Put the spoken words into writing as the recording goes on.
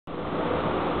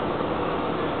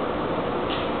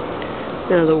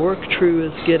Now the work crew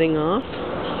is getting off.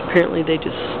 Apparently they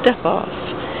just step off.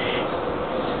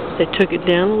 They took it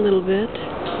down a little bit,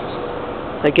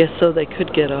 I guess so they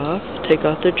could get off, take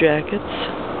off their jackets.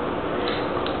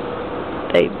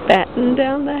 They batten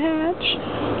down the hatch.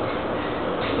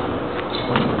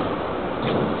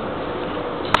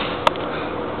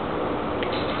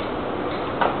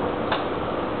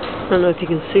 I don't know if you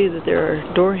can see that there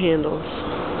are door handles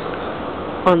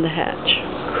on the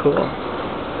hatch. Cool.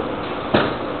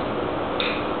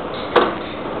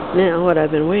 Now what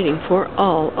I've been waiting for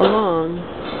all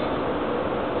along.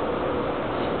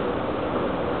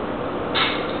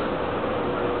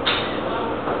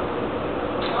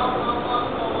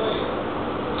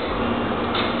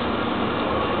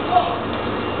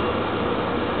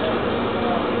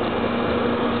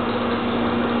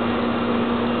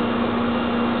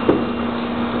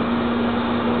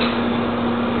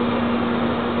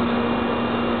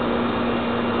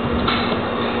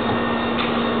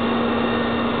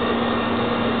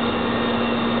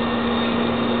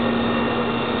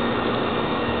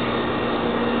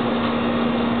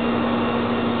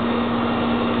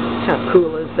 How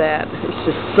cool is that? It's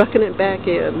just sucking it back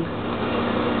in.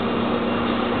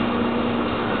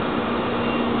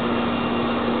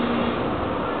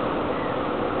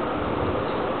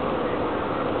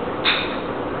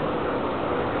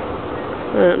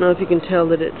 I don't know if you can tell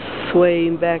that it's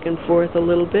swaying back and forth a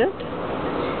little bit.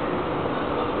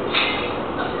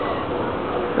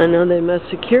 I know they must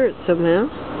secure it somehow,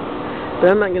 but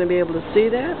I'm not going to be able to see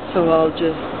that, so I'll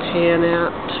just pan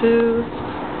out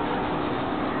to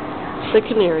the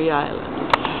Canary Island.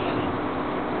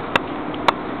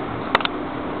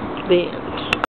 The end.